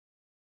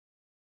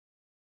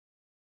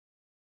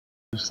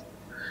gloves.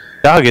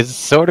 Dog, it's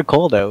sort of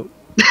cold out.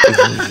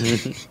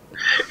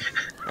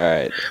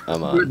 Alright,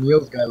 I'm What on.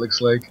 Neil's guy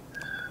looks like.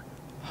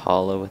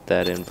 Holla with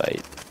that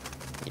invite.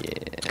 Yeah.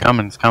 It's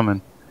coming, it's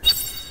coming.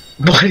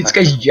 Boy, this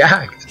guy's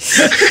jacked.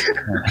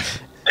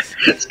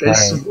 This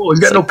guy's swole. He's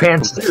got no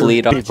pants too.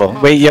 Complete People.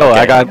 Wait, yo, Okay.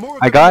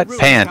 I got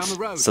pants.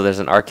 So there's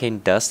an arcane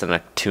dust and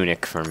a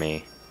tunic for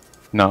me.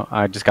 No,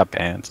 I just got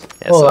pants.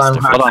 Yeah, Hold so it's on,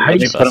 different Hold on, How let do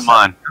me you put them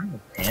on.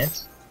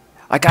 Pants?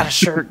 I got a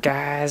shirt,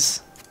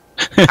 guys.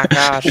 I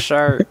got a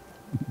shirt.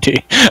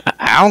 Dude,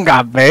 I don't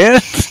got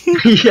pants.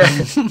 Yeah.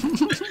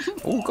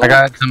 Ooh, I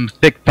got some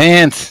thick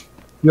pants.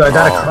 Yo, I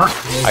got Oh, a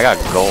cross. I got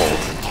gold.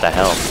 The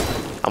hell?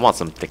 I want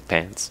some thick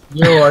pants.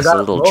 Yo, I It's a got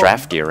little gold.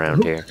 drafty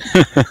around here.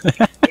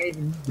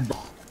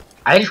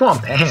 I just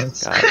want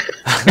pants. God.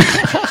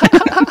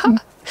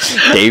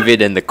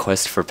 David and the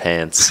quest for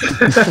pants.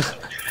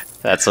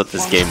 That's what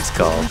this game's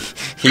called.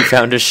 He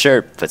found a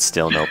shirt, but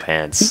still no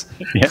pants.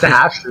 It's a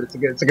half shirt.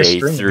 It's like a Day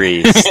string.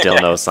 3, still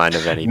no sign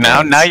of any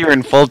Now pants. you're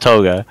in full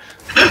toga.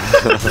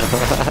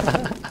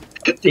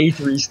 Day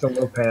 3, still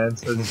no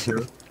pants. That's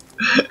true.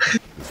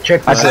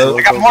 Check I this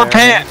out. got more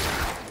pants.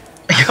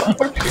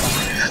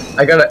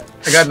 I got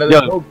another. Yo.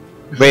 Oh,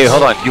 Wait,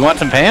 hold on. You want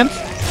some pants?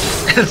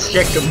 let's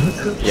check them.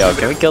 Yo,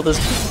 can we kill this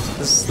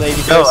lady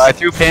No, first? I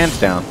threw pants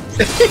down.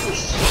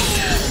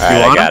 Alright,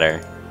 I want got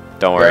her.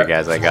 Don't worry, Yeah.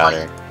 guys, I got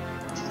her.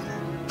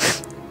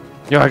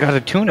 Yo, I got a I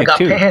tunic got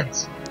too.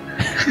 pants.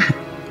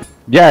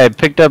 Yeah, I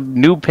picked up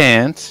new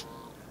pants,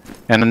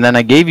 and then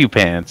I gave you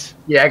pants.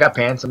 Yeah, I got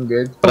pants. I'm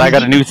good. But I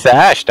got a new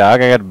sash,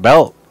 dog. I got a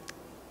belt.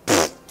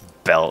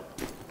 Belt.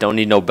 Don't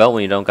need no belt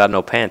when you don't got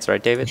no pants,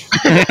 right, David?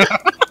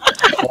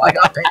 Oh, I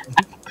got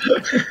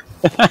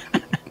pants.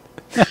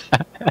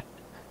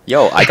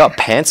 Yo, I got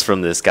pants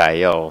from this guy,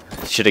 yo.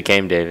 Should've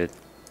came, David.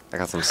 I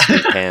got some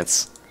sweet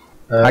pants.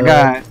 I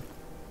got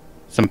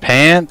some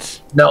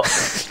pants. No.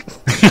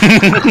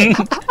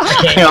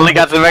 I only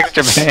got some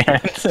extra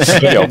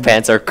pants. Yo,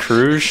 pants are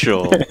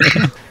crucial.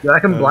 Yo, I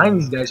can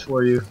blind these guys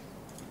for you.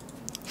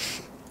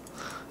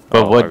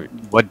 But Oh,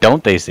 what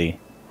don't they see?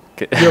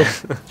 Yo.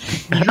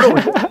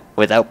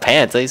 Without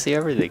pants, I see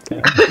everything.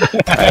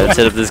 Alright, let's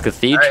hit up this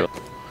cathedral.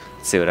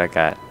 Let's see what I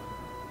got.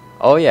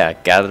 Oh yeah,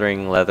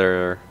 gathering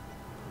leather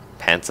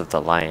pants of the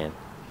lion.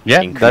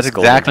 Yeah, Increase that's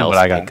golden exactly what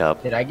health I got.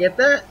 pickup. Did I get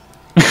that?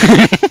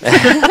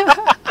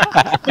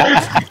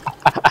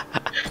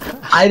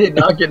 I did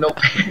not get no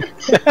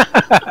pants.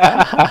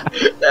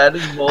 That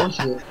is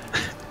bullshit.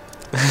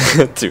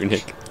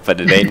 Tunic, but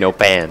it ain't no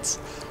pants.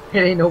 It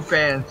ain't no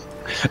pants.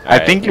 I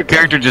think your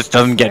character just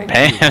doesn't get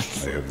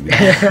pants.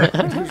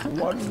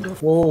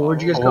 Whoa,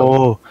 where'd you guys go?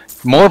 Oh,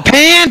 more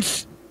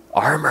pants!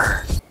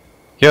 Armor.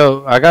 Yo,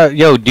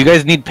 do you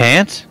guys need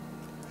pants?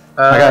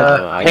 I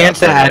got I pants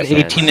got that had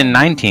plenty of pants. 18 and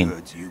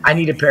 19. I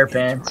need a pair of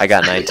pants. I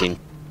got 19.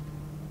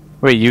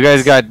 Wait, you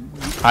guys got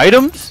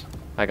items?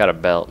 I got a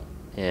belt.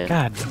 Yeah.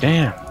 God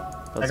damn.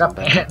 I got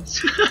pants.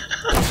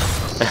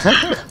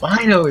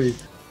 Finally.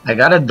 I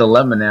got a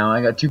dilemma now.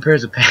 I got 2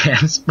 pairs of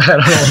pants, but I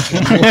don't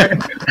know what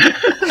to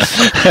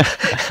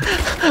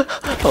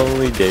wear.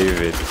 Holy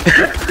David.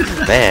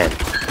 Man,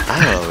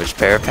 I don't know which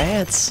pair of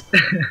pants.